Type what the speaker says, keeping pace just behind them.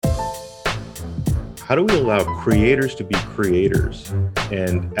how do we allow creators to be creators?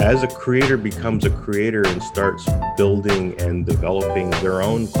 And as a creator becomes a creator and starts building and developing their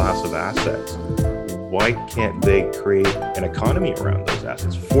own class of assets, why can't they create an economy around those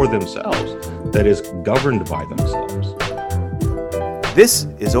assets for themselves that is governed by themselves? This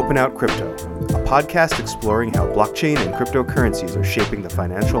is Open Out Crypto, a podcast exploring how blockchain and cryptocurrencies are shaping the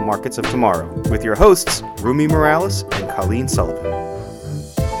financial markets of tomorrow, with your hosts, Rumi Morales and Colleen Sullivan.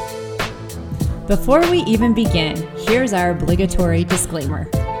 Before we even begin, here's our obligatory disclaimer.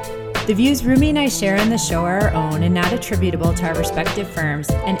 The views Rumi and I share in the show are our own and not attributable to our respective firms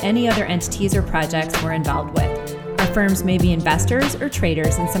and any other entities or projects we're involved with. Our firms may be investors or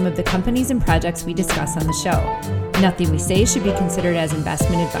traders in some of the companies and projects we discuss on the show. Nothing we say should be considered as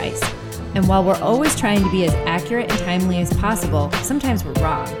investment advice. And while we're always trying to be as accurate and timely as possible, sometimes we're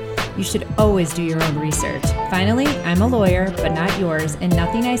wrong. You should always do your own research. Finally, I'm a lawyer, but not yours, and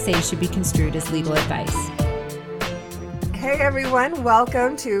nothing I say should be construed as legal advice. Hey everyone,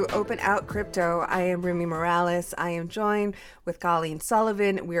 welcome to Open Out Crypto. I am Rumi Morales. I am joined with Colleen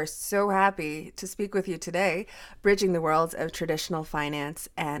Sullivan. We are so happy to speak with you today, bridging the worlds of traditional finance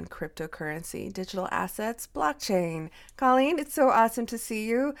and cryptocurrency, digital assets, blockchain. Colleen, it's so awesome to see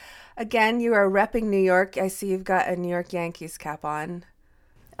you. Again, you are repping New York. I see you've got a New York Yankees cap on.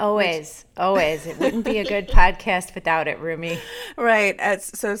 Always. It wouldn't be a good podcast without it, Rumi. Right.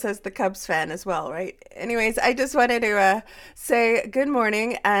 So says the Cubs fan as well, right? Anyways, I just wanted to say good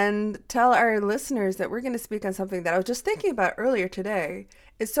morning and tell our listeners that we're going to speak on something that I was just thinking about earlier today.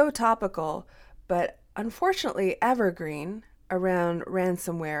 It's so topical, but unfortunately evergreen around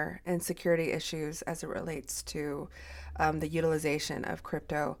ransomware and security issues as it relates to the utilization of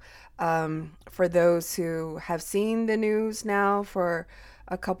crypto. For those who have seen the news now for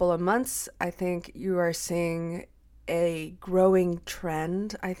a couple of months, I think you are seeing a growing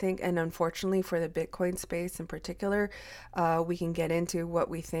trend, I think, and unfortunately for the Bitcoin space in particular, we can get into what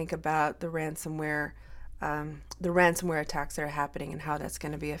we think about the ransomware attacks that are happening and how that's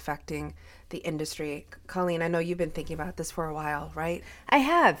going to be affecting the industry. Colleen, I know you've been thinking about this for a while, right? I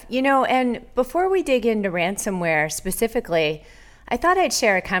have, and before we dig into ransomware specifically, I thought I'd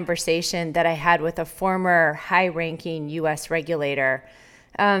share a conversation that I had with a former high-ranking U.S. regulator.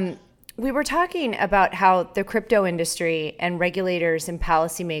 We were talking about how the crypto industry and regulators and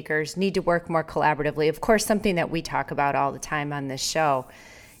policymakers need to work more collaboratively. Of course, something that we talk about all the time on this show.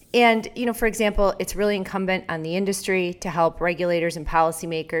 And, for example, it's really incumbent on the industry to help regulators and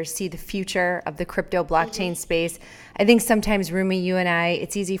policymakers see the future of the crypto blockchain space. I think sometimes, Rumi, you and I,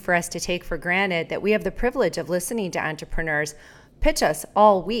 it's easy for us to take for granted that we have the privilege of listening to entrepreneurs pitch us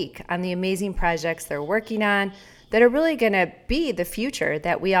all week on the amazing projects they're working on that are really going to be the future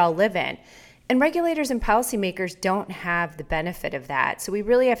that we all live in. And regulators and policymakers don't have the benefit of that. So we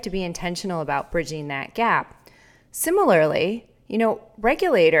really have to be intentional about bridging that gap. Similarly,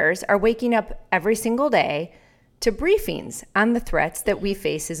 regulators are waking up every single day to briefings on the threats that we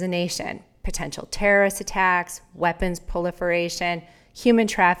face as a nation: potential terrorist attacks, weapons proliferation, human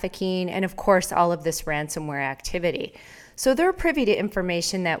trafficking, and of course, all of this ransomware activity. So they're privy to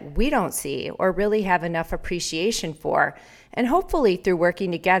information that we don't see or really have enough appreciation for. And hopefully through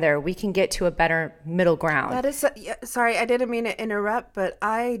working together, we can get to a better middle ground. That is, sorry, I didn't mean to interrupt, but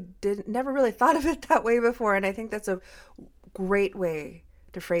I never really thought of it that way before. And I think that's a great way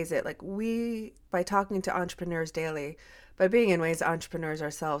to phrase it. Like by talking to entrepreneurs daily, by being in ways entrepreneurs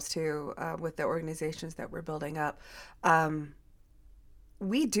ourselves too, with the organizations that we're building up,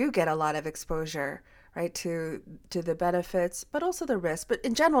 we do get a lot of exposure, right, to the benefits, but also the risks. But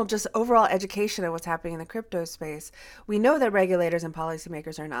in general, just overall education of what's happening in the crypto space. We know that regulators and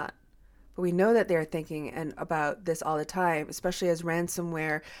policymakers are not, but we know that they're thinking about this all the time, especially as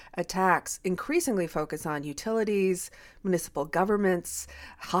ransomware attacks increasingly focus on utilities, municipal governments,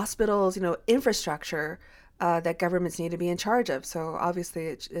 hospitals, infrastructure that governments need to be in charge of. So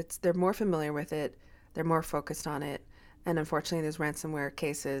obviously, they're more familiar with it, they're more focused on it, and unfortunately, those ransomware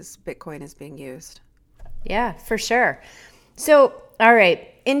cases, Bitcoin is being used. Yeah, for sure. So, all right,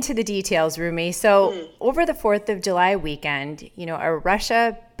 into the details, Rumi. So over the 4th of July weekend, a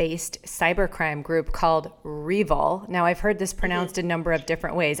Russia-based cybercrime group called REvil. Now, I've heard this pronounced a number of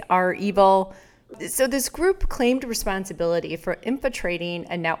different ways. REvil. So this group claimed responsibility for infiltrating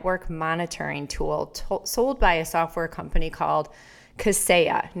a network monitoring tool sold by a software company called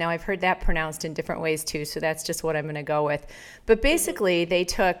Kaseya. Now, I've heard that pronounced in different ways too, so that's just what I'm going to go with. But basically, they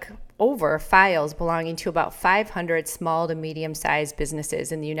took over files belonging to about 500 small to medium-sized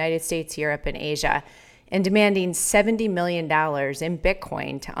businesses in the United States, Europe, and Asia, and demanding $70 million in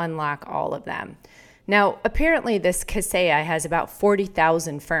Bitcoin to unlock all of them. Now, apparently this Kaseya has about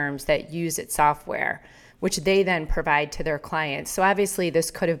 40,000 firms that use its software, which they then provide to their clients. So obviously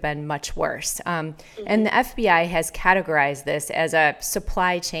this could have been much worse. And the FBI has categorized this as a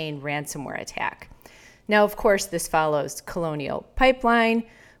supply chain ransomware attack. Now, of course, this follows Colonial Pipeline,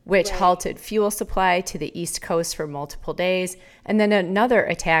 which halted fuel supply to the East Coast for multiple days, and then another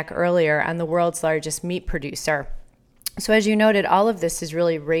attack earlier on the world's largest meat producer. So as you noted, all of this is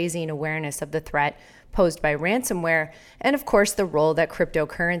really raising awareness of the threat posed by ransomware, and of course the role that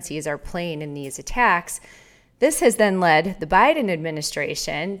cryptocurrencies are playing in these attacks. This has then led the Biden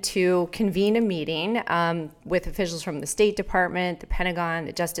administration to convene a meeting with officials from the State Department, the Pentagon,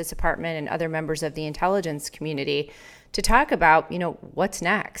 the Justice Department, and other members of the intelligence community to talk about, what's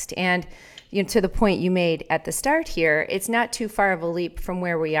next. And to the point you made at the start here, it's not too far of a leap from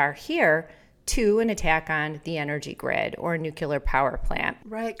where we are here to an attack on the energy grid or a nuclear power plant.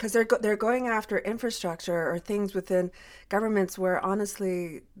 Right, because they're going after infrastructure or things within governments where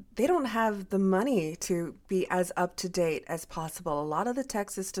honestly they don't have the money to be as up to date as possible. A lot of the tech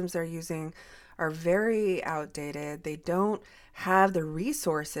systems they're using are very outdated. They don't have the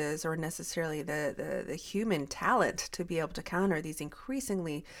resources or necessarily the human talent to be able to counter these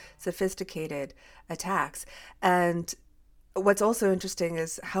increasingly sophisticated attacks. And what's also interesting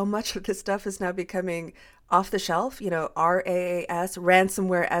is how much of this stuff is now becoming off the shelf, RAAS,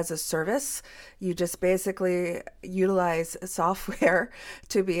 ransomware as a service. You just basically utilize software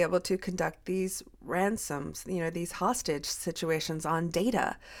to be able to conduct these ransoms, these hostage situations on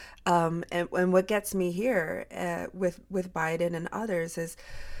data. And what gets me here with Biden and others is,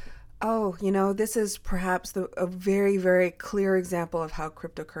 this is perhaps a very, very clear example of how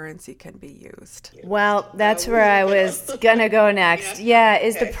cryptocurrency can be used. Well, that's where I was going to go next.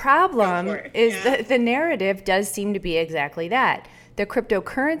 The problem is that the narrative does seem to be exactly that. The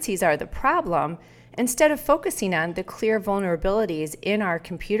cryptocurrencies are the problem instead of focusing on the clear vulnerabilities in our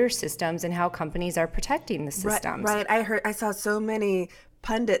computer systems and how companies are protecting the systems. Right. I saw so many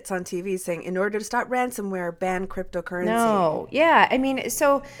pundits on TV saying, in order to stop ransomware, ban cryptocurrency. No. Yeah. I mean,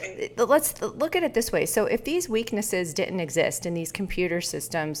 so let's look at it this way. So if these weaknesses didn't exist in these computer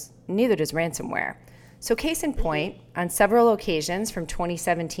systems, neither does ransomware. So case in point, on several occasions from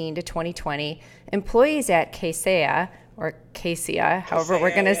 2017 to 2020, employees at Kaseya, or Kaseya, however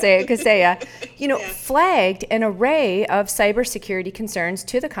we're going to say it, Kaseya, flagged an array of cybersecurity concerns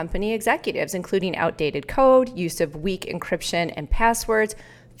to the company executives, including outdated code, use of weak encryption and passwords,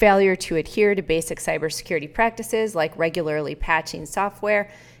 failure to adhere to basic cybersecurity practices like regularly patching software,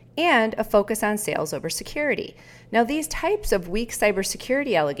 and a focus on sales over security. Now, these types of weak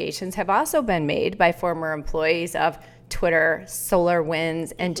cybersecurity allegations have also been made by former employees of Twitter,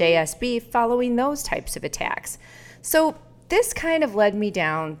 SolarWinds, and JSB following those types of attacks. So this kind of led me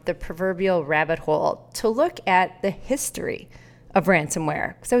down the proverbial rabbit hole to look at the history of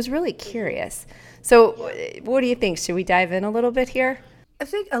ransomware, because I was really curious. So what do you think? Should we dive in a little bit here? I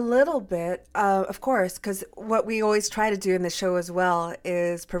think a little bit, of course, because what we always try to do in the show as well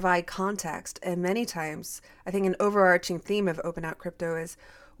is provide context. And many times, I think an overarching theme of Open Out Crypto is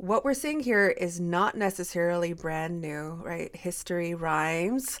what we're seeing here is not necessarily brand new, right? History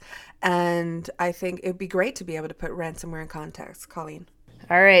rhymes. And I think it'd be great to be able to put ransomware in context. Colleen.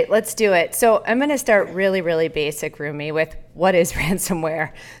 All right, let's do it. So I'm going to start really, really basic, Rumi, with what is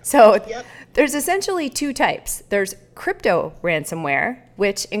ransomware. So there's essentially two types. There's crypto ransomware,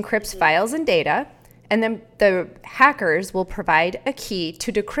 which encrypts files and data, and then the hackers will provide a key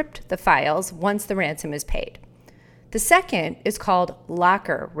to decrypt the files once the ransom is paid. The second is called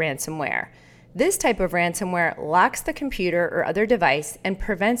locker ransomware. This type of ransomware locks the computer or other device and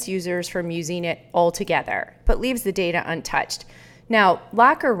prevents users from using it altogether, but leaves the data untouched. Now,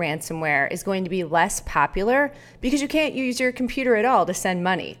 locker ransomware is going to be less popular because you can't use your computer at all to send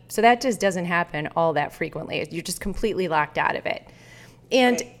money. So that just doesn't happen all that frequently. You're just completely locked out of it.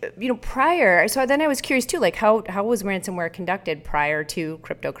 And, prior, so then I was curious too, like how was ransomware conducted prior to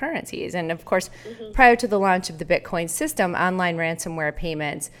cryptocurrencies? And of course, prior to the launch of the Bitcoin system, online ransomware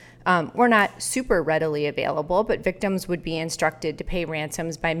payments were not super readily available, but victims would be instructed to pay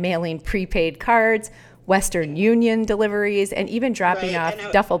ransoms by mailing prepaid cards, Western Union deliveries, and even dropping off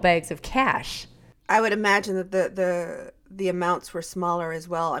duffel bags of cash. I would imagine that the amounts were smaller as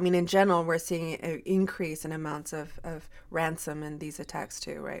well. I mean, in general, we're seeing an increase in amounts of ransom in these attacks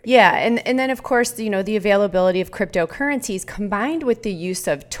too, right? Yeah, and then of course, the availability of cryptocurrencies combined with the use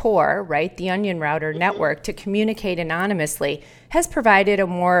of Tor, right, the onion router network to communicate anonymously has provided a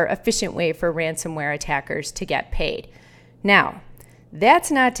more efficient way for ransomware attackers to get paid. Now,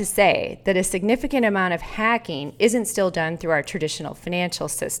 that's not to say that a significant amount of hacking isn't still done through our traditional financial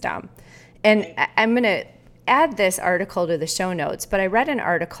system. And I'm going to add this article to the show notes, but I read an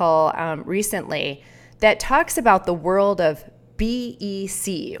article recently that talks about the world of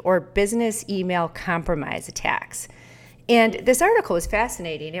BEC, or business email compromise attacks. And this article was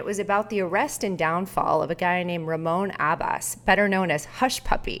fascinating. It was about the arrest and downfall of a guy named Ramon Abbas, better known as Hush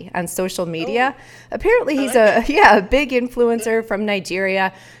Puppy on social media. Apparently he's a big influencer from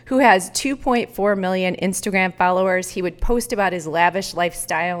Nigeria who has 2.4 million Instagram followers. He would post about his lavish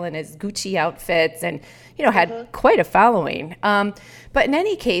lifestyle and his Gucci outfits and, had quite a following. But in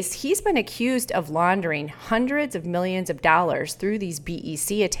any case, he's been accused of laundering hundreds of millions of dollars through these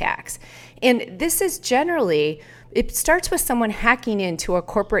BEC attacks. And this is generally, it starts with someone hacking into a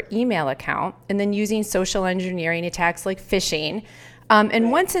corporate email account and then using social engineering attacks like phishing.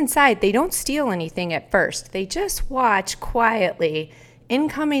 And once inside, they don't steal anything at first. They just watch quietly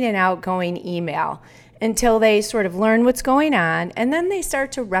incoming and outgoing email until they sort of learn what's going on, and then they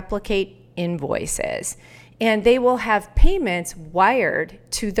start to replicate invoices. And they will have payments wired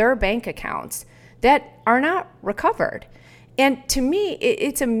to their bank accounts that are not recovered. And to me,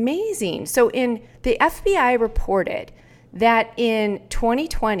 it's amazing. So the FBI reported that in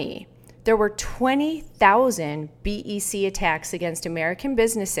 2020, there were 20,000 BEC attacks against American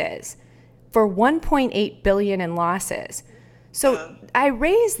businesses for $1.8 billion in losses. So I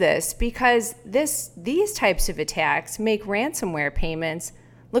raise this because these types of attacks make ransomware payments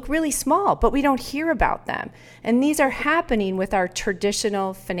look really small, but we don't hear about them. And these are happening with our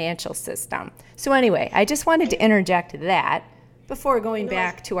traditional financial system. So anyway, I just wanted to interject that before going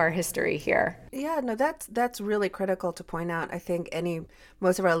back to our history here. Yeah, no, that's really critical to point out. I think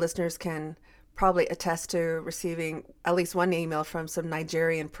most of our listeners can probably attest to receiving at least one email from some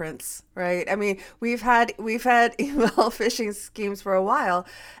Nigerian prince, right? I mean, we've had email phishing schemes for a while,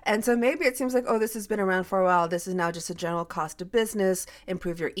 and so maybe it seems like, oh, this has been around for a while. This is now just a general cost of business.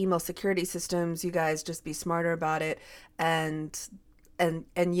 Improve your email security systems. You guys just be smarter about it, and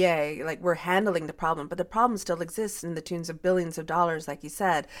yay, like we're handling the problem, but the problem still exists in the tunes of billions of dollars, like you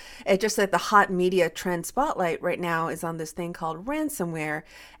said. It's just that the hot media trend spotlight right now is on this thing called ransomware,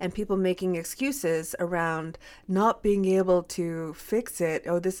 and people making excuses around not being able to fix it.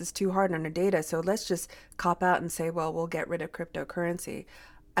 Oh, this is too hard on our data, so let's just cop out and say, well, we'll get rid of cryptocurrency.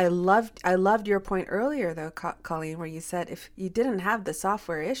 I loved your point earlier, though, Colleen, where you said if you didn't have the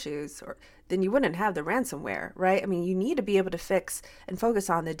software issues, then you wouldn't have the ransomware, right? I mean, you need to be able to fix and focus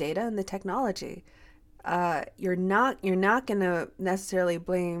on the data and the technology. You're not going to necessarily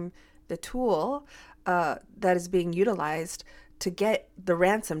blame the tool that is being utilized to get the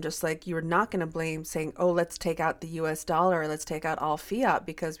ransom, just like you're not going to blame saying, oh, let's take out the US dollar, or let's take out all fiat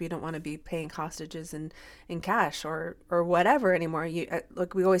because we don't want to be paying hostages in cash or whatever anymore.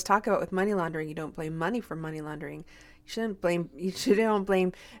 Look, we always talk about with money laundering, you don't blame money for money laundering. You shouldn't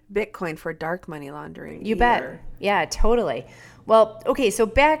blame Bitcoin for dark money laundering. You bet. Yeah, totally. Well, okay, so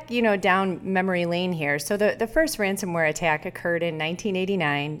back, down memory lane here. So the first ransomware attack occurred in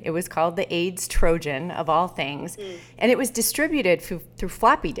 1989. It was called the AIDS Trojan, of all things, and it was distributed through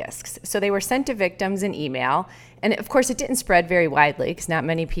floppy disks. So they were sent to victims in email, and of course it didn't spread very widely because not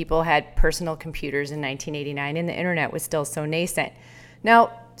many people had personal computers in 1989, and the internet was still so nascent.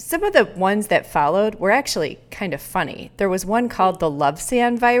 Now, some of the ones that followed were actually kind of funny. There was one called the Love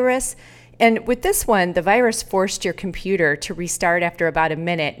Sand virus. And with this one, the virus forced your computer to restart after about a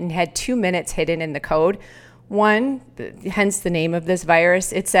minute and had 2 minutes hidden in the code. One, hence the name of this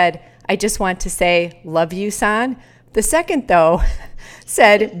virus, it said, "I just want to say, love you, son." The second, though,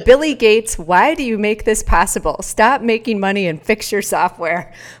 said, "Billy Gates, why do you make this possible? Stop making money and fix your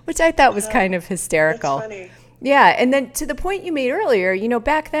software," which I thought was kind of hysterical. That's funny. Yeah, and then to the point you made earlier,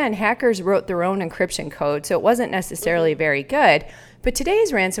 back then hackers wrote their own encryption code, so it wasn't necessarily very good. But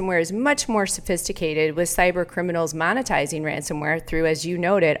today's ransomware is much more sophisticated, with cyber criminals monetizing ransomware through, as you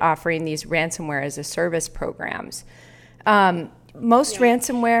noted, offering these ransomware as a service programs. Most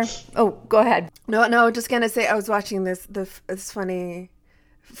ransomware. Oh, go ahead. No, just gonna say I was watching this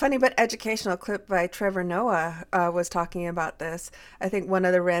funny but educational clip by Trevor Noah was talking about this. I think one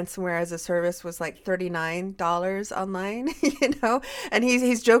of the ransomware as a service was like $39 online, and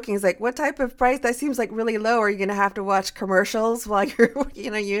he's joking. He's like, what type of price? That seems like really low. Are you going to have to watch commercials while you're,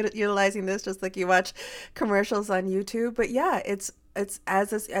 utilizing this, just like you watch commercials on YouTube? But yeah, it's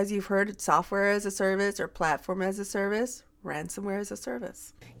as you've heard, it's software as a service or platform as a service. Ransomware as a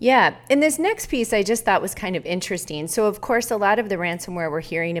service. Yeah, and this next piece I just thought was kind of interesting. So, of course, a lot of the ransomware we're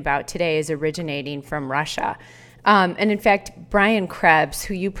hearing about today is originating from Russia. And in fact, Brian Krebs,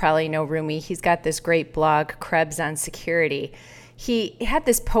 who you probably know, Rumi, he's got this great blog, Krebs on Security. He had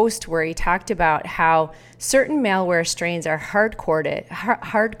this post where he talked about how certain malware strains are hard-coded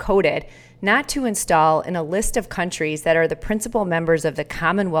not to install in a list of countries that are the principal members of the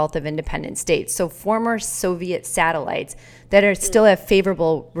Commonwealth of Independent States, so former Soviet satellites that are still have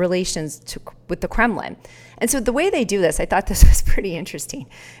favorable relations with the Kremlin. And so the way they do this, I thought this was pretty interesting,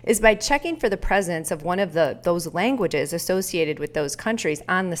 is by checking for the presence of one of those languages associated with those countries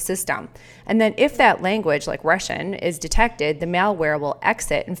on the system. And then if that language, like Russian, is detected, the malware will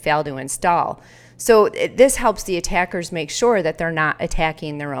exit and fail to install. So this helps the attackers make sure that they're not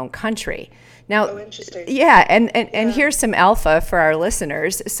attacking their own country. Now, interesting. Yeah, and here's some alpha for our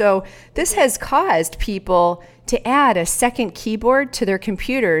listeners. So this has caused people to add a second keyboard to their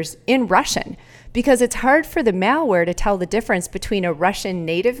computers in Russian, because it's hard for the malware to tell the difference between a Russian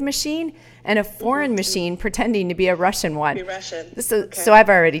native machine and a foreign machine pretending to be a Russian one. So I've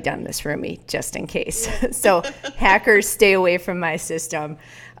already done this, Rumi, just in case. So hackers, stay away from my system.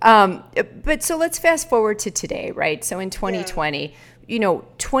 But so let's fast forward to today, right? So in 2020,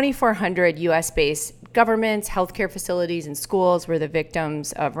 2,400 U.S.-based governments, healthcare facilities, and schools were the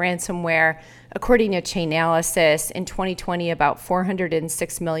victims of ransomware. According to Chainalysis, in 2020, about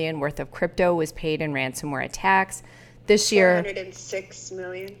 $406 million worth of crypto was paid in ransomware attacks. This year, $406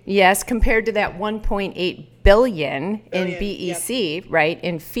 million. Yes, compared to that 1.8 billion in BEC, right,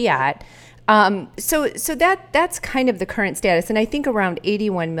 in fiat. So that's kind of the current status, and I think around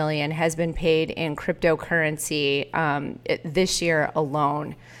 81 million has been paid in cryptocurrency this year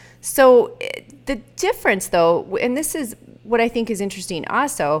alone. So the difference, though, and this is what I think is interesting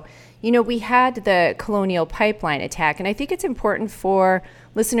also, we had the Colonial Pipeline attack, and I think it's important for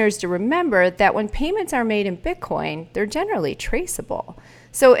listeners to remember that when payments are made in Bitcoin, they're generally traceable.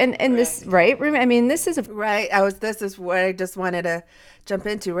 So, and this, right? I mean, this is right. This is what I just wanted to jump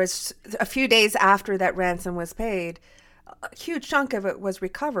into. Was a few days after that ransom was paid, a huge chunk of it was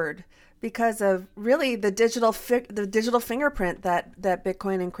recovered because of really the digital fingerprint that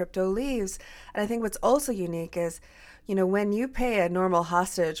Bitcoin and crypto leaves. And I think what's also unique is, when you pay a normal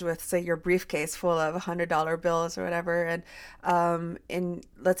hostage with, say, your briefcase full of $100 bills or whatever, and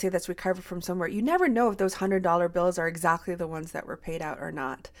let's say that's recovered from somewhere, you never know if those $100 bills are exactly the ones that were paid out or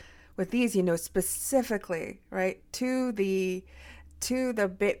not. With these, specifically, right, to the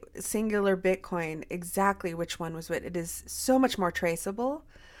singular Bitcoin, exactly which one was which. It is so much more traceable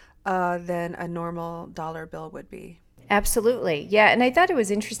than a normal dollar bill would be. Absolutely. Yeah. And I thought it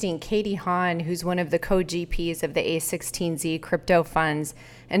was interesting. Katie Hahn, who's one of the co-GPs of the A16Z crypto funds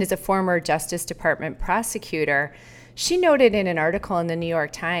and is a former Justice Department prosecutor, she noted in an article in the New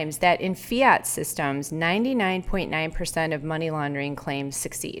York Times that in fiat systems, 99.9% of money laundering claims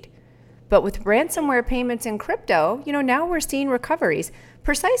succeed. But with ransomware payments in crypto, now we're seeing recoveries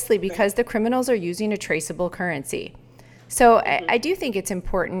precisely because the criminals are using a traceable currency. So I do think it's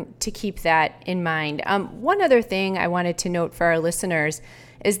important to keep that in mind. One other thing I wanted to note for our listeners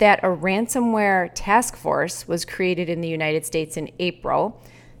is that a ransomware task force was created in the United States in April.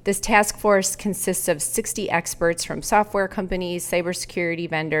 This task force consists of 60 experts from software companies, cybersecurity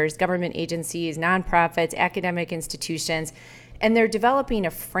vendors, government agencies, nonprofits, academic institutions, and they're developing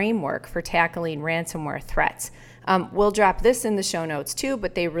a framework for tackling ransomware threats. We'll drop this in the show notes too,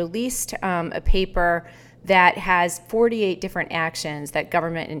 but they released a paper that has 48 different actions that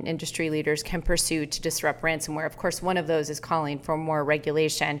government and industry leaders can pursue to disrupt ransomware. Of course, one of those is calling for more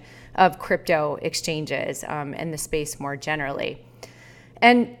regulation of crypto exchanges and the space more generally.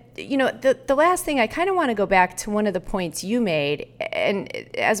 And the last thing, I kind of want to go back to one of the points you made, and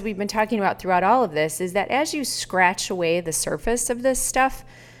as we've been talking about throughout all of this, is that as you scratch away the surface of this stuff,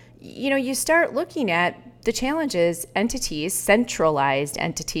 you start looking at the challenges entities, centralized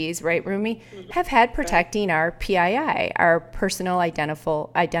entities, right, Rumi, have had protecting our PII, our personal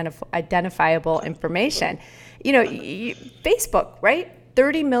identifiable information. Facebook, right?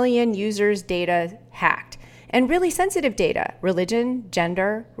 30 million users' data hacked. And really sensitive data, religion,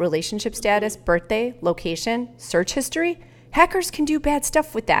 gender, relationship status, birthday, location, search history. Hackers can do bad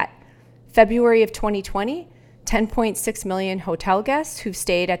stuff with that. February of 2020, 10.6 million hotel guests who've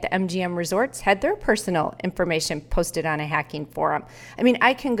stayed at the MGM resorts had their personal information posted on a hacking forum. I mean,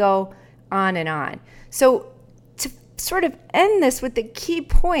 I can go on and on. So to sort of end this with the key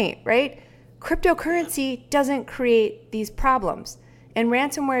point, right? Cryptocurrency doesn't create these problems, and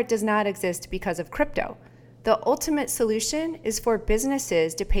ransomware does not exist because of crypto. The ultimate solution is for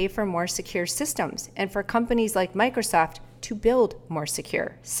businesses to pay for more secure systems and for companies like Microsoft to build more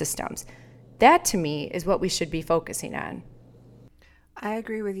secure systems. That, to me, is what we should be focusing on. I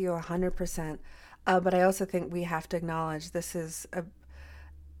agree with you 100%. But I also think we have to acknowledge this is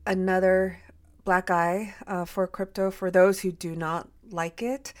another black eye for crypto. For those who do not like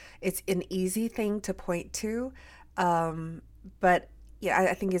it, it's an easy thing to point to. But yeah,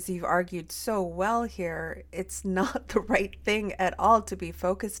 I think as you've argued so well here, it's not the right thing at all to be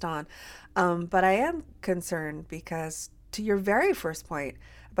focused on. But I am concerned because, to your very first point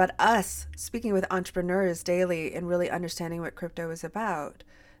about us speaking with entrepreneurs daily and really understanding what crypto is about,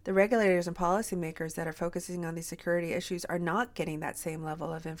 the regulators and policymakers that are focusing on these security issues are not getting that same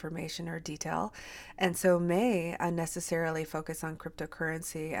level of information or detail, and so may unnecessarily focus on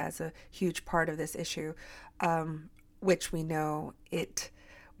cryptocurrency as a huge part of this issue, which we know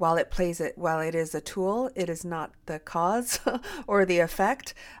while it is a tool, it is not the cause or the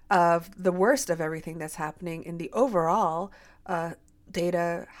effect of the worst of everything that's happening in the overall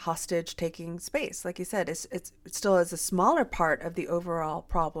data hostage taking space. Like you said, it still is a smaller part of the overall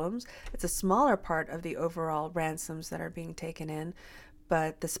problems. It's a smaller part of the overall ransoms that are being taken in,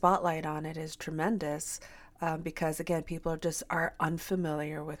 but the spotlight on it is tremendous because, again, people are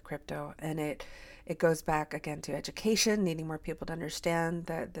unfamiliar with crypto, and it goes back again to education, needing more people to understand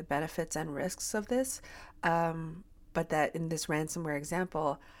the benefits and risks of this. But that in this ransomware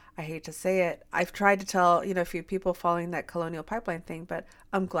example, I hate to say it, I've tried to tell, a few people following that Colonial Pipeline thing, but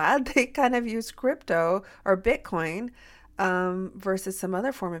I'm glad they kind of use crypto or Bitcoin versus some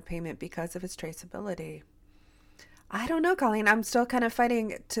other form of payment because of its traceability. I don't know, Colleen. I'm still kind of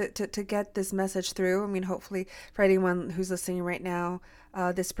fighting to get this message through. I mean, hopefully for anyone who's listening right now,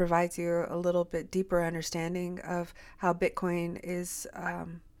 this provides you a little bit deeper understanding of how Bitcoin is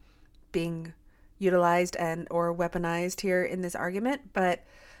being utilized and or weaponized here in this argument. But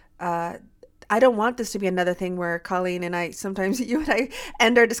I don't want this to be another thing where Colleen and I, sometimes you and I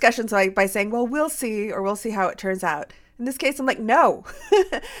end our discussions by saying, well, we'll see how it turns out. In this case, I'm like, no,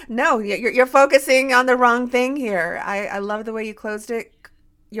 no, you're focusing on the wrong thing here. I love the way you closed it,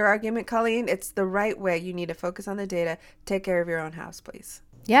 your argument, Colleen. It's the right way. You need to focus on the data. Take care of your own house, please.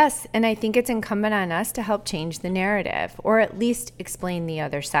 Yes, and I think it's incumbent on us to help change the narrative, or at least explain the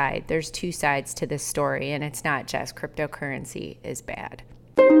other side. There's two sides to this story, and it's not just cryptocurrency is bad.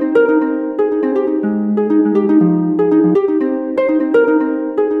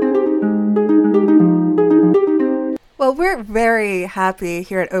 Well, we're very happy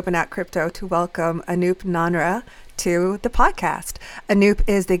here at Open Out Crypto to welcome Anoop Nanra to the podcast. Anoop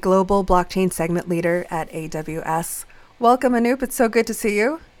is the global blockchain segment leader at AWS. Welcome, Anoop. It's so good to see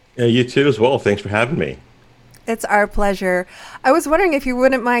you. Yeah, you too as well. Thanks for having me. It's our pleasure. I was wondering if you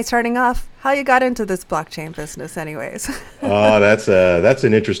wouldn't mind starting off how you got into this blockchain business anyways. That's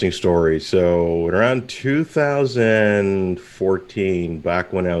an interesting story. So around 2014,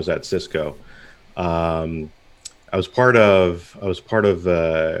 back when I was at Cisco, I was part of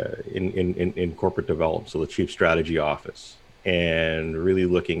in corporate development, so the chief strategy office, and really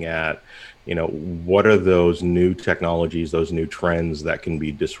looking at, what are those new technologies, those new trends that can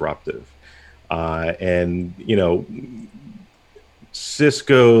be disruptive.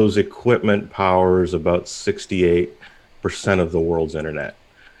 Cisco's equipment powers about 68% of the world's internet,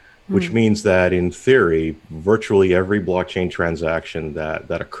 which means that in theory, virtually every blockchain transaction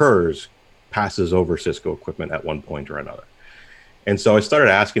that occurs passes over Cisco equipment at one point or another. And so I started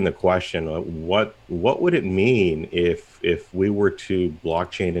asking the question, what would it mean if we were to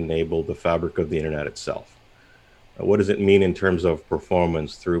blockchain enable the fabric of the internet itself? What does it mean in terms of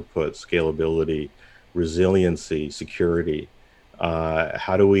performance, throughput, scalability, resiliency, security?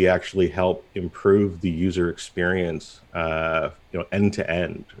 How do we actually help improve the user experience, end to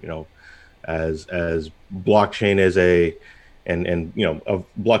end? As blockchain is of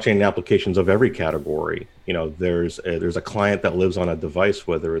blockchain applications of every category. There's a client that lives on a device,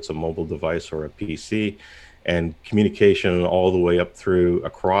 whether it's a mobile device or a PC, and communication all the way up through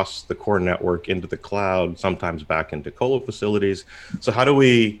across the core network into the cloud, sometimes back into colo facilities. So how do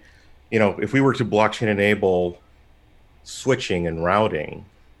we, if we were to blockchain enable switching and routing,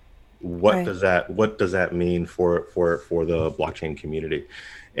 what does that mean for the blockchain community?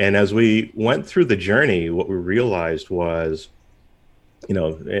 And as we went through the journey, what we realized was,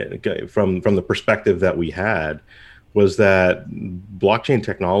 from the perspective that we had, was that blockchain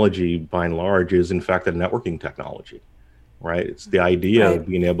technology, by and large, is in fact a networking technology, right? It's the idea of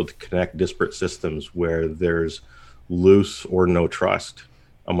being able to connect disparate systems where there's loose or no trust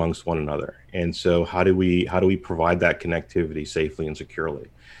amongst one another. And so how do we provide that connectivity safely and securely?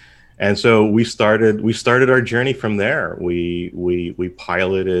 And so we started our journey from there. We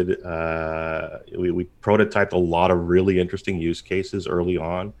piloted, we prototyped a lot of really interesting use cases early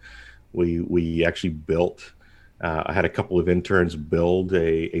on. We actually built, I had a couple of interns build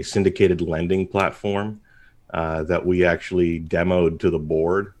a syndicated lending platform that we actually demoed to the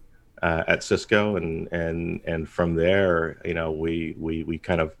board at Cisco, and from there, we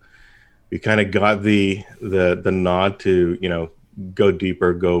kind of got the nod to go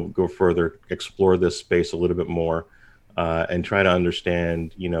deeper, go further, explore this space a little bit more, and try to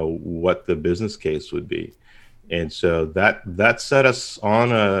understand, what the business case would be. And so that set us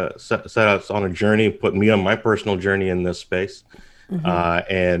on a journey, put me on my personal journey in this space.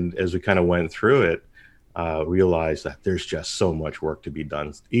 And as we kind of went through it, realized that there's just so much work to be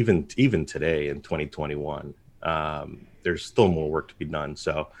done, even today in 2021. There's still more work to be done.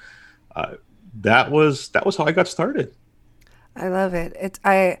 So that was how I got started. I love it.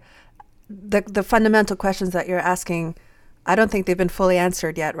 The fundamental questions that you're asking, I don't think they've been fully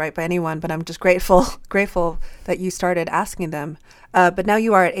answered yet, right, by anyone, but I'm just grateful that you started asking them. But now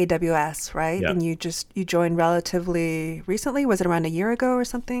you are at AWS, right? Yeah. And you joined relatively recently. Was it around a year ago or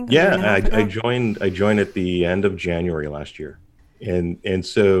something? Yeah, I joined at the end of January last year. And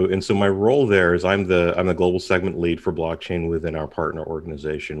so my role there is I'm the global segment lead for blockchain within our partner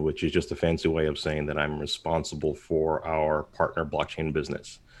organization, which is just a fancy way of saying that I'm responsible for our partner blockchain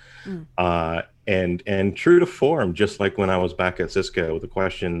business. And true to form, just like when I was back at Cisco, the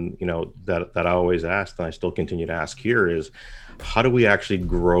question, that I always asked, and I still continue to ask here, is how do we actually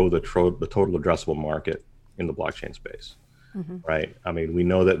grow the total addressable market in the blockchain space, right? I mean, we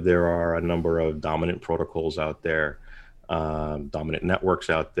know that there are a number of dominant protocols out there, dominant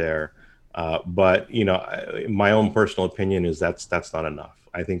networks out there, but my own personal opinion is that's not enough.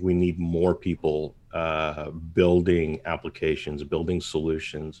 I think we need more people building applications, building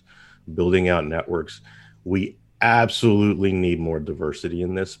solutions, building out networks. We absolutely need more diversity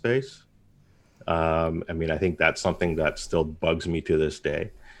in this space. I think that's something that still bugs me to this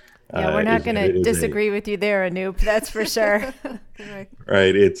day. Yeah, we're not going to disagree with you there, Anoop. That's for sure.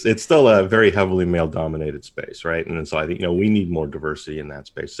 Right. It's still a very heavily male-dominated space, right? And so I think we need more diversity in that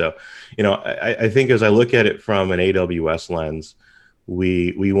space. So, I think as I look at it from an AWS lens,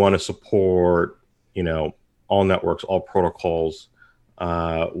 we want to support all networks, all protocols.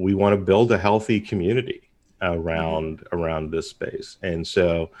 We want to build a healthy community around this space, and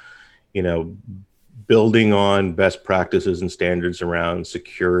so building on best practices and standards around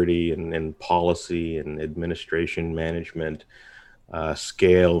security and policy and administration management,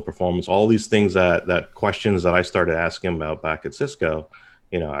 scale, performance, all these things that questions that I started asking about back at Cisco,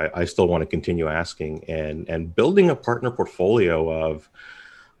 I still want to continue asking and building a partner portfolio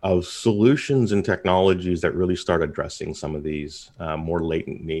of solutions and technologies that really start addressing some of these more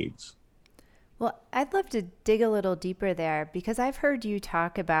latent needs. Well, I'd love to dig a little deeper there because I've heard you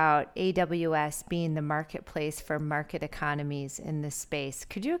talk about AWS being the marketplace for market economies in this space.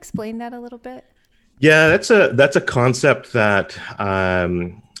 Could you explain that a little bit? Yeah, that's a concept that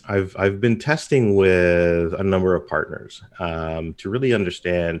I've been testing with a number of partners to really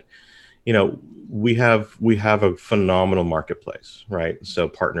understand. We have a phenomenal marketplace, right? So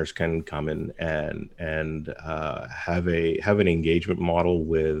partners can come in and have an engagement model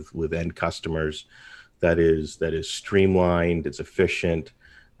with end customers that is streamlined, it's efficient.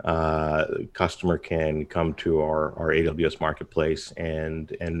 Customer can come to our AWS marketplace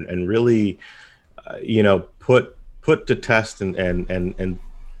and really put to test and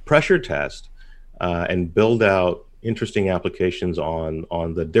pressure test and build out interesting applications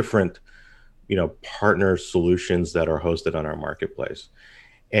on the different partner solutions that are hosted on our marketplace.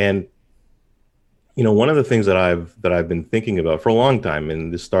 And one of the things that I've been thinking about for a long time,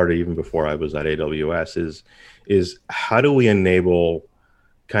 and this started even before I was at AWS, is how do we enable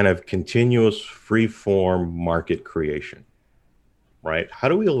kind of continuous free-form market creation, right? How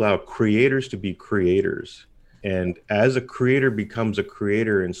do we allow creators to be creators? And as a creator becomes a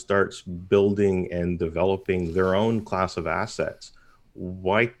creator and starts building and developing their own class of assets,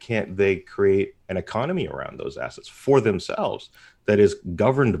 why can't they create an economy around those assets for themselves that is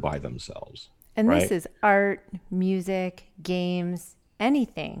governed by themselves? And right? This is art, music, games,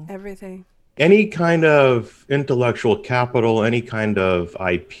 anything. Everything. Any kind of intellectual capital, any kind of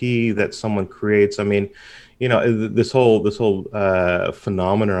IP that someone creates. I mean, this whole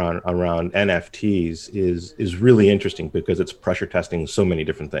phenomenon around NFTs is really interesting because it's pressure testing so many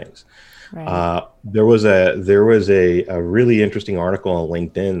different things. Right. There was a really interesting article on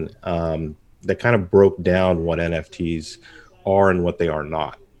LinkedIn that kind of broke down what NFTs are and what they are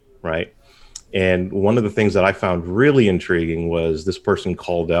not, right? And one of the things that I found really intriguing was this person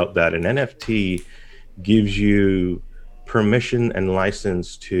called out that an NFT gives you permission and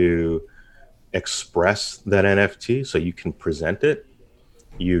license to express that NFT, so you can present it,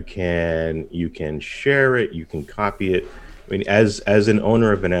 you can share it, you can copy it. I mean, as an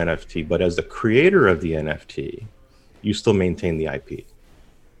owner of an NFT, but as the creator of the NFT, you still maintain the IP,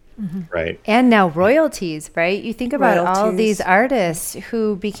 right? And now royalties, right? You think about all these Royalties. artists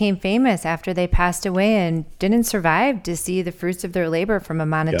who became famous after they passed away and didn't survive to see the fruits of their labor from a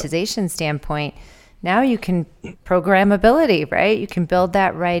monetization standpoint. Now you can programmability, right? You can build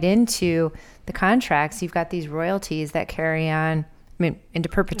that right into the contracts. You've got these royalties that carry on, into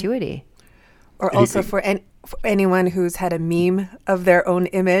perpetuity. Or also for anyone who's had a meme of their own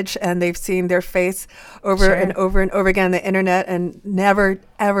image and they've seen their face over and over and over again on the internet and never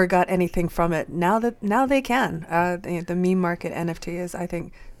ever got anything from it. Now they can. The meme market NFT is, I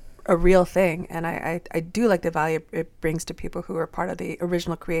think, a real thing, and I do like the value it brings to people who are part of the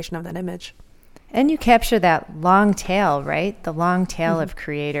original creation of that image. And you capture that long tail, right? The long tail of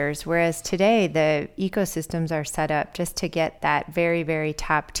creators. Whereas today, the ecosystems are set up just to get that very, very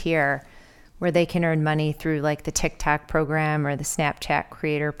top tier where they can earn money through like the TikTok program or the Snapchat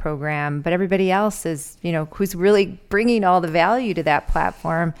creator program. But everybody else is, who's really bringing all the value to that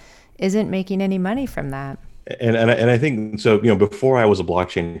platform isn't making any money from that. And I think so. Before I was a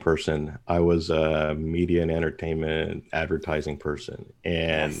blockchain person, I was a media and entertainment advertising person,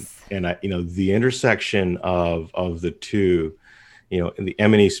 and I, the intersection of the two, in the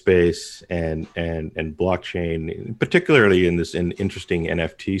M&E space and blockchain, particularly in this interesting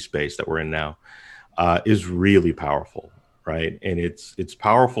NFT space that we're in now, is really powerful, right? And it's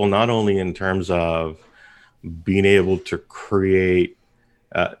powerful not only in terms of being able to create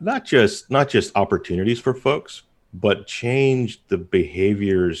not just opportunities for folks, but change the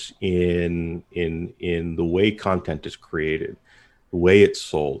behaviors in the way content is created, the way it's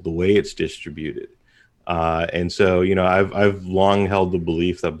sold, the way it's distributed. And so, I've long held the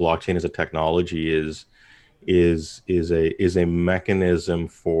belief that blockchain as a technology is a mechanism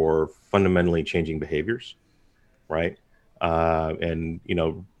for fundamentally changing behaviors, right? And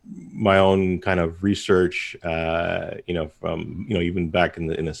my own kind of research, from even back in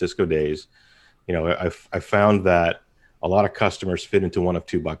the Cisco days, I found that a lot of customers fit into one of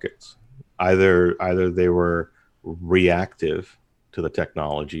two buckets. Either they were reactive to the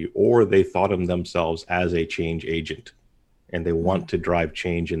technology, or they thought of themselves as a change agent, and they want to drive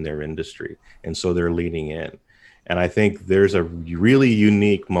change in their industry, and so they're leaning in. And I think there's a really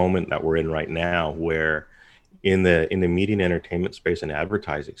unique moment that we're in right now where in the media and entertainment space and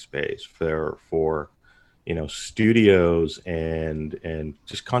advertising space for studios and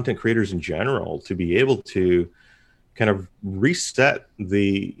just content creators in general to be able to kind of reset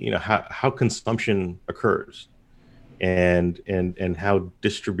the how consumption occurs and how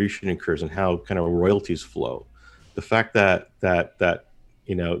distribution occurs and how kind of royalties flow. The fact that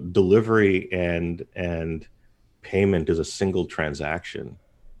delivery and payment is a single transaction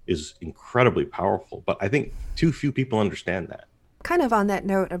is incredibly powerful, but I think too few people understand that. Kind of on that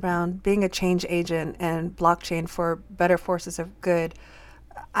note around being a change agent and blockchain for better forces of good,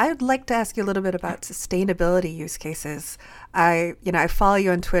 I'd like to ask you a little bit about sustainability use cases. I follow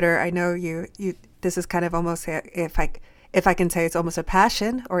you on Twitter. I know you this is kind of almost, if I can say, it's almost a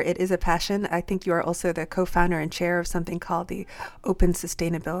passion, or it is a passion. I think you are also the co-founder and chair of something called the Open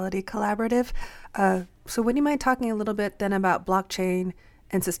Sustainability Collaborative. So would you mind talking a little bit then about blockchain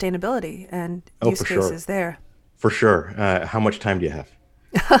and sustainability and use cases there? For sure. How much time do you have?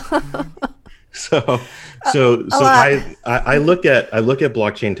 So I look at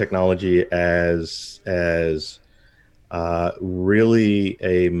blockchain technology as really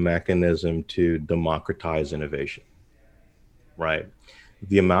a mechanism to democratize innovation, right?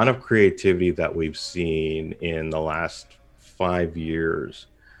 The amount of creativity that we've seen in the last 5 years,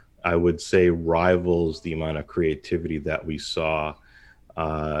 I would say, rivals the amount of creativity that we saw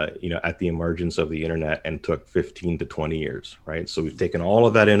at the emergence of the internet and took 15 to 20 years, right? So we've taken all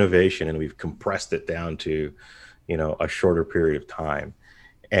of that innovation and we've compressed it down to, a shorter period of time.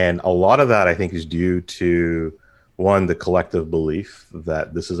 And a lot of that, I think, is due to, one, the collective belief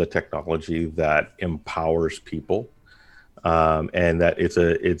that this is a technology that empowers people, and that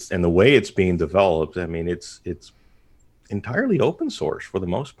and the way it's being developed, I mean, it's entirely open source for the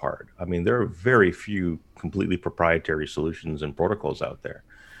most part. I mean, there are very few completely proprietary solutions and protocols out there,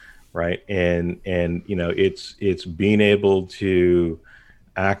 right? And it's being able to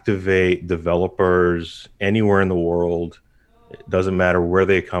activate developers anywhere in the world. It doesn't matter where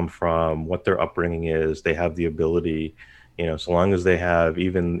they come from, what their upbringing is. They have the ability, so long as they have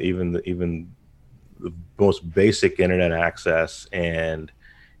even the most basic internet access and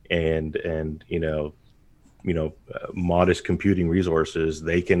modest computing resources,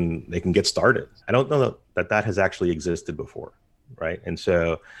 they can get started. I don't know that has actually existed before, right? And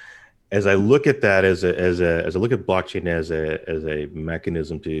so, as I look at that, as I look at blockchain as a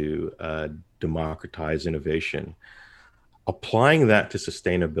mechanism to democratize innovation, applying that to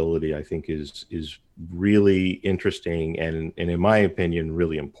sustainability, I think, is really interesting and in my opinion,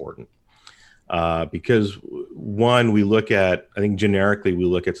 really important. Because one, I think generically we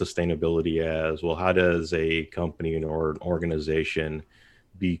look at sustainability as, well, how does a company or an organization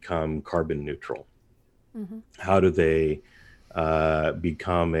become carbon neutral? Mm-hmm. How do they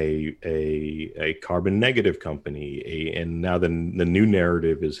become a carbon negative company? And now the new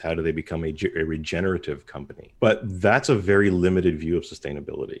narrative is, how do they become a regenerative company? But that's a very limited view of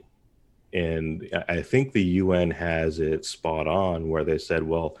sustainability. And I think the UN has it spot on where they said,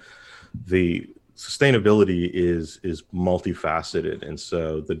 well, the sustainability is multifaceted. And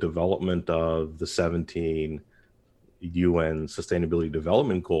so the development of the 17 UN Sustainability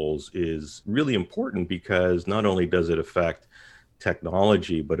Development Goals is really important, because not only does it affect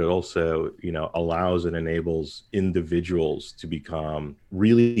technology, but it also, allows and enables individuals to become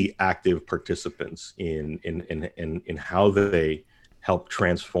really active participants in how they help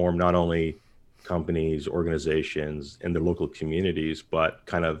transform not only companies, organizations, and their local communities, but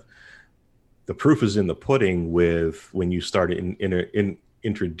kind of the proof is in the pudding with when you start in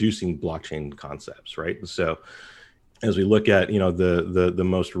introducing blockchain concepts, right? And so as we look at, the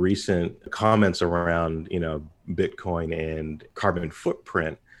most recent comments around, Bitcoin and carbon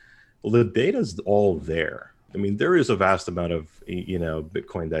footprint, well, the data is all there. I mean, there is a vast amount of,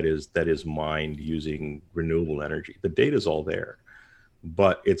 Bitcoin that is mined using renewable energy. The data is all there,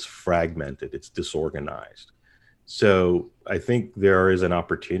 but it's fragmented, it's disorganized. So I think there is an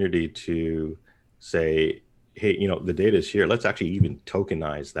opportunity to say, hey, the data is here. Let's actually even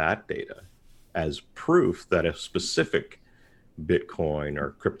tokenize that data as proof that a specific Bitcoin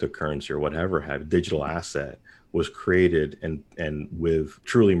or cryptocurrency or whatever have digital asset was created and with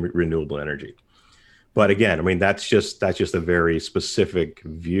truly renewable energy. But again, I mean, that's just a very specific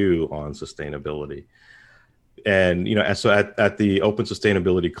view on sustainability. And, so at the Open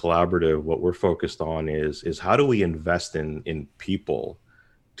Sustainability Collaborative, what we're focused on is how do we invest in people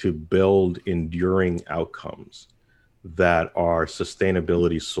to build enduring outcomes that are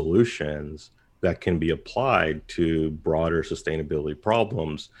sustainability solutions that can be applied to broader sustainability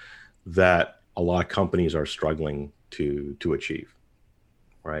problems that a lot of companies are struggling to achieve,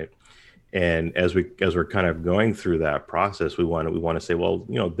 right? And as we're kind of going through that process, we want to say, well,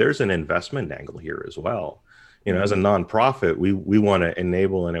 there's an investment angle here as well. As a nonprofit, we want to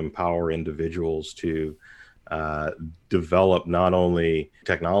enable and empower individuals to develop not only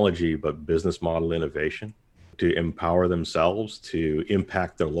technology, but business model innovation, to empower themselves to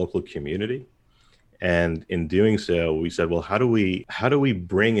impact their local community. And in doing so, we said, well, how do we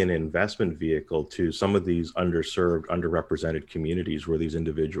bring an investment vehicle to some of these underserved, underrepresented communities where these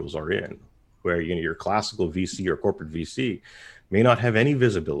individuals are in, where your classical VC or corporate VC may not have any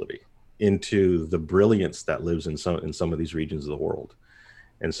visibility into the brilliance that lives in some of these regions of the world.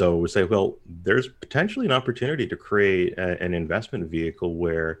 And so we say, well, there's potentially an opportunity to create an investment vehicle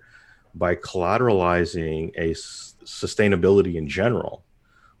where, by collateralizing a sustainability in general,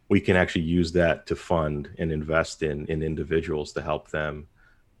 we can actually use that to fund and invest in individuals to help them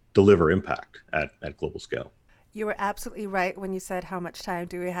deliver impact at global scale. You were absolutely right when you said, how much time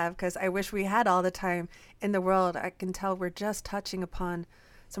do we have? Because I wish we had all the time in the world. I can tell we're just touching upon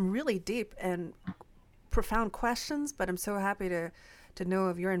some really deep and profound questions, but I'm so happy to know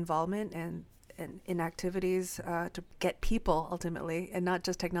of your involvement and in activities to get people ultimately, and not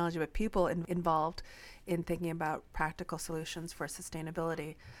just technology, but people involved in thinking about practical solutions for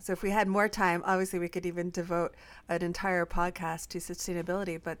sustainability. So if we had more time, obviously we could even devote an entire podcast to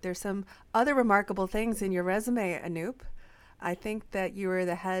sustainability, but there's some other remarkable things in your resume, Anup. I think that you were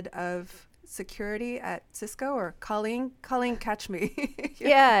the head of security at Cisco, or Colleen, catch me.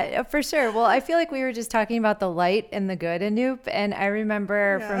 Yeah, for sure. Well, I feel like we were just talking about the light and the good, Anup. And I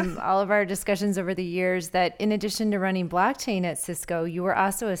remember from all of our discussions over the years that in addition to running blockchain at Cisco, you were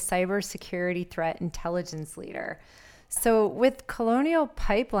also a cybersecurity threat intelligence leader. So with Colonial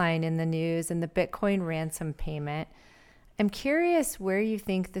Pipeline in the news and the Bitcoin ransom payment, I'm curious where you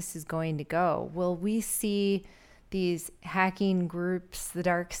think this is going to go. Will we see these hacking groups, the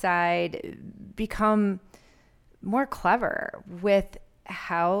dark side, become more clever with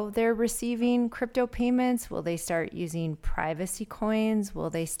how they're receiving crypto payments? Will they start using privacy coins? Will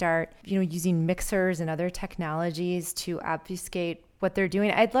they start, using mixers and other technologies to obfuscate what they're doing?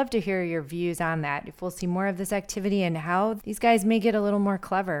 I'd love to hear your views on that, if we'll see more of this activity and how these guys may get a little more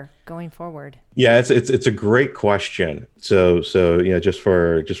clever going forward. Yeah, it's a great question. So just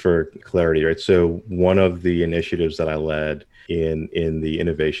for clarity, right? So one of the initiatives that I led in the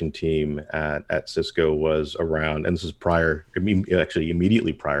innovation team at Cisco was around, and this is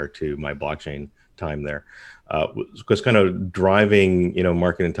immediately prior to my blockchain time there, was kind of driving,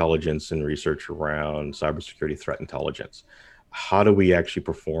 market intelligence and research around cybersecurity threat intelligence. How do we actually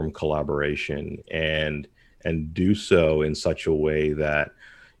perform collaboration and do so in such a way that,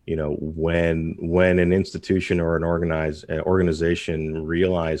 when an institution or an organization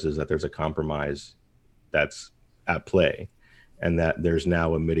realizes that there's a compromise that's at play and that there's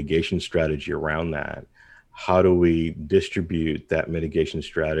now a mitigation strategy around that, how do we distribute that mitigation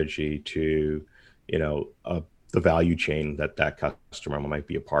strategy to, the value chain that customer might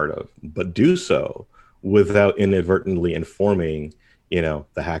be a part of, but do so without inadvertently informing, the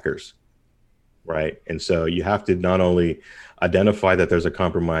hackers, right? And so you have to not only identify that there's a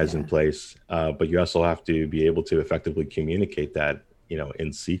compromise in place, but you also have to be able to effectively communicate that,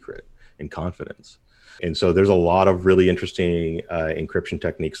 in secret, in confidence. And so there's a lot of really interesting encryption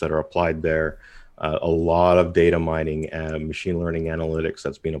techniques that are applied there. A lot of data mining and machine learning analytics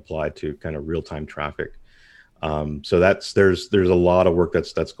that's being applied to kind of real-time traffic. So there's a lot of work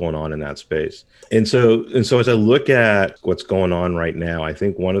that's going on in that space. And so as I look at what's going on right now, I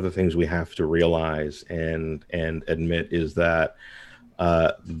think one of the things we have to realize and admit is that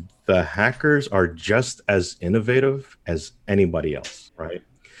the hackers are just as innovative as anybody else, right?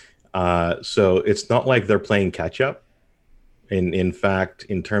 So it's not like they're playing catch up. In fact,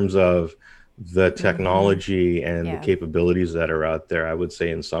 in terms of the technology and the capabilities that are out there, I would say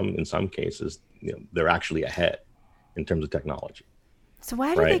in some cases, they're actually ahead in terms of technology. So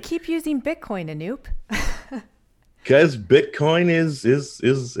why do they keep using Bitcoin, Anup? Because Bitcoin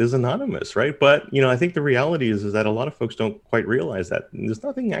is anonymous, right? But I think the reality is that a lot of folks don't quite realize that there's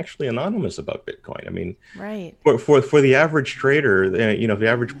nothing actually anonymous about Bitcoin. I mean, right. For the average trader, the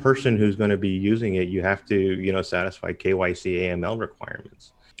average person who's going to be using it, you have to satisfy KYC AML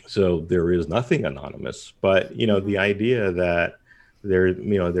requirements. So there is nothing anonymous, but the idea that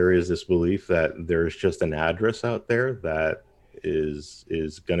there is this belief that there's just an address out there that is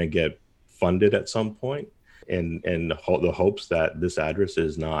going to get funded at some point, and the hopes that this address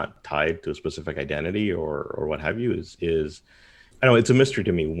is not tied to a specific identity or what have you is I don't know, it's a mystery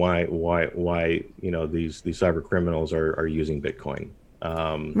to me why these cyber criminals are using Bitcoin.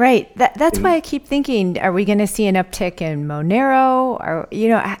 Right. That's why I keep thinking, are we going to see an uptick in Monero? Or,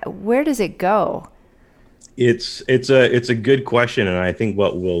 where does it go? It's a good question. And I think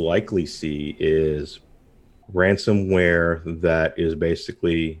what we'll likely see is ransomware that is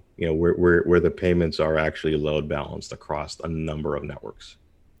basically, where the payments are actually load balanced across a number of networks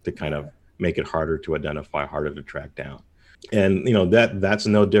to kind of make it harder to identify, harder to track down. And, that's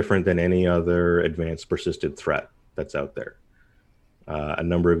no different than any other advanced persistent threat that's out there. A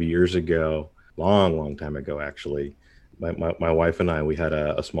number of years ago, long time ago, actually, my wife and I, we had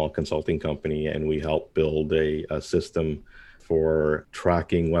a small consulting company, and we helped build a system for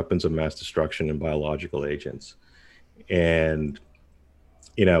tracking weapons of mass destruction and biological agents. And,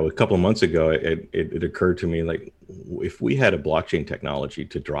 a couple of months ago, it occurred to me, like, if we had a blockchain technology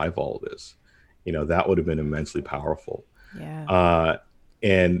to drive all of this, that would have been immensely powerful. Yeah.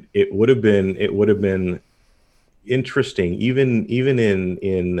 And it would have been interesting, even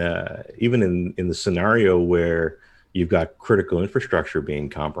in the scenario where you've got critical infrastructure being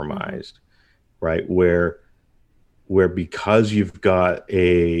compromised, right? Where because you've got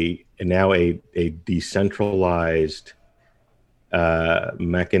a decentralized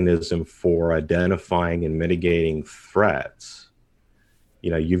mechanism for identifying and mitigating threats,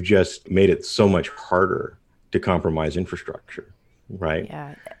 you've just made it so much harder to compromise infrastructure, right?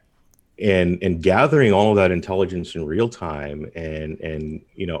 Yeah. And gathering all of that intelligence in real time and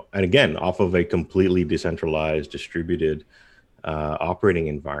again, off of a completely decentralized, distributed operating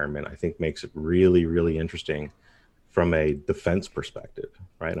environment, I think makes it really, really interesting from a defense perspective,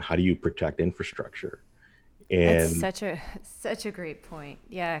 right? And how do you protect infrastructure? And that's such a great point.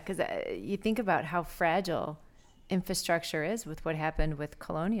 Yeah, because you think about how fragile infrastructure is with what happened with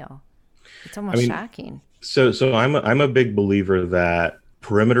Colonial. It's almost shocking. So I'm a big believer that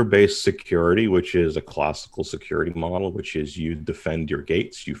perimeter-based security, which is a classical security model, which is you defend your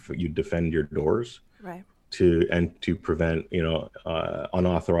gates, you defend your doors, right, to prevent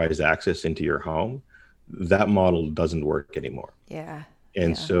unauthorized access into your home. That model doesn't work anymore. Yeah.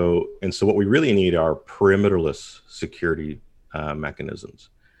 And so what we really need are perimeterless security mechanisms.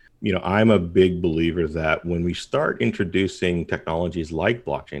 I'm a big believer that when we start introducing technologies like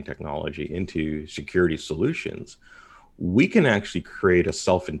blockchain technology into security solutions, we can actually create a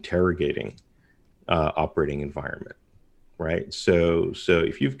self-interrogating operating environment, right? So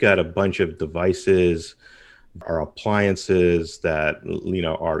if you've got a bunch of devices or appliances that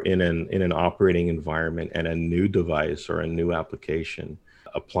are in an operating environment, and a new device or a new application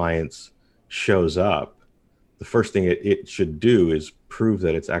appliance shows up, the first thing it should do is prove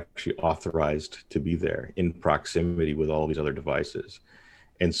that it's actually authorized to be there in proximity with all these other devices.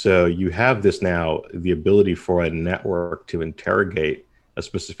 And so you have this now, the ability for a network to interrogate a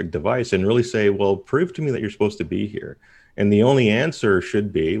specific device and really say, well, prove to me that you're supposed to be here. And the only answer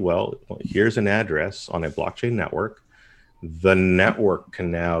should be, well, here's an address on a blockchain network. The network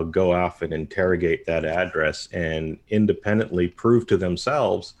can now go off and interrogate that address and independently prove to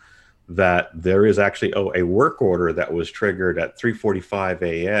themselves that there is actually a work order that was triggered at 3:45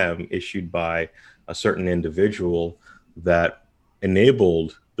 a.m. issued by a certain individual that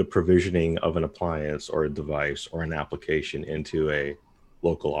enabled the provisioning of an appliance or a device or an application into a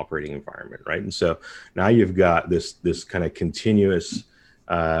local operating environment, right? And so now you've got this kind of continuous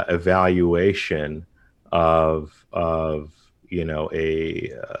evaluation of you know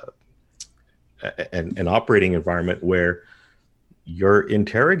an operating environment where you're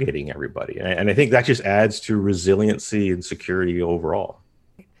interrogating everybody, and I think that just adds to resiliency and security overall.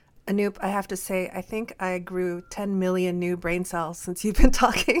 Anoop, I have to say, I think I grew 10 million new brain cells since you've been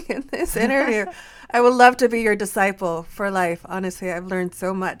talking in this interview. I would love to be your disciple for life. Honestly, I've learned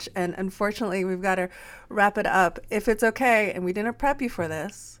so much. And unfortunately, we've got to wrap it up. If it's okay, and we didn't prep you for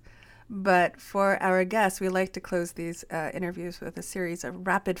this, but for our guests, we like to close these interviews with a series of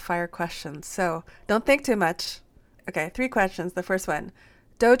rapid fire questions. So don't think too much. Okay, 3 questions. The first one,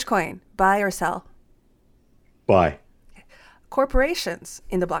 Dogecoin, buy or sell? Buy. Corporations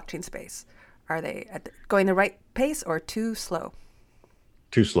in the blockchain space, are they going the right pace or too slow?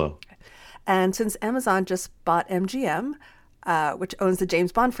 Too slow. And since Amazon just bought MGM, which owns the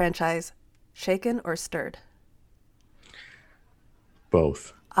James Bond franchise, shaken or stirred?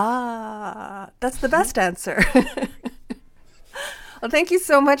 Both. That's the best answer. Well, thank you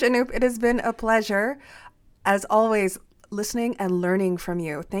so much, Anoop. It has been a pleasure, as always, listening and learning from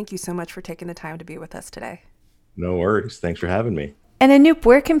you. Thank you so much for taking the time to be with us today. No worries. Thanks for having me. And Anoop,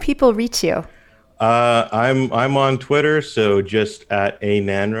 where can people reach you? I'm on Twitter, so just at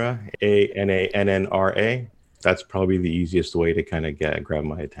Anannra, Anannra. That's probably the easiest way to kind of grab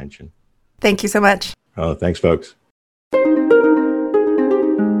my attention. Thank you so much. Oh, thanks, folks.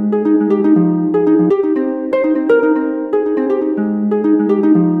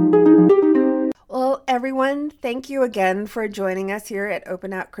 Everyone, thank you again for joining us here at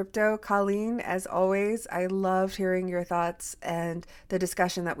Open Out Crypto. Colleen, as always, I loved hearing your thoughts and the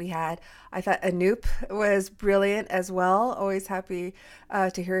discussion that we had. I thought Anoop was brilliant as well. Always happy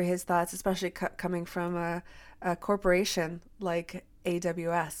to hear his thoughts, especially coming from a corporation like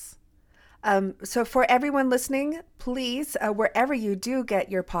AWS. So for everyone listening, please, wherever you do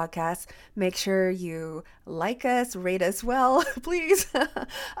get your podcasts, make sure you like us, rate us well, please.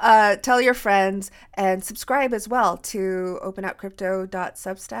 Tell your friends and subscribe as well to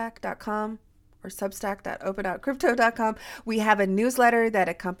openoutcrypto.substack.com or substack.openoutcrypto.com. We have a newsletter that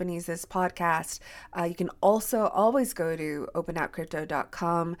accompanies this podcast. You can also always go to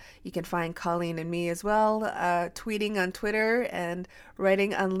openoutcrypto.com. You can find Colleen and me as well, tweeting on Twitter and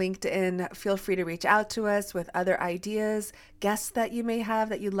writing on LinkedIn. Feel free to reach out to us with other ideas, guests that you may have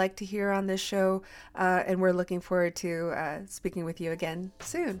that you'd like to hear on this show. And we're looking forward to speaking with you again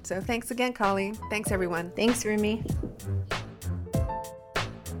soon. So thanks again, Colleen. Thanks, everyone. Thanks, Rumi.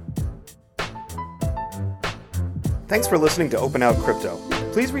 Thanks for listening to Open Out Crypto.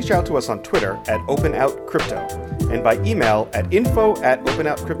 Please reach out to us on Twitter at OpenOutCrypto and by email at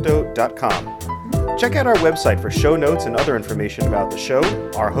info@openoutcrypto.com. Check out our website for show notes and other information about the show,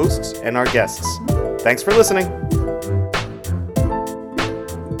 our hosts, and our guests. Thanks for listening.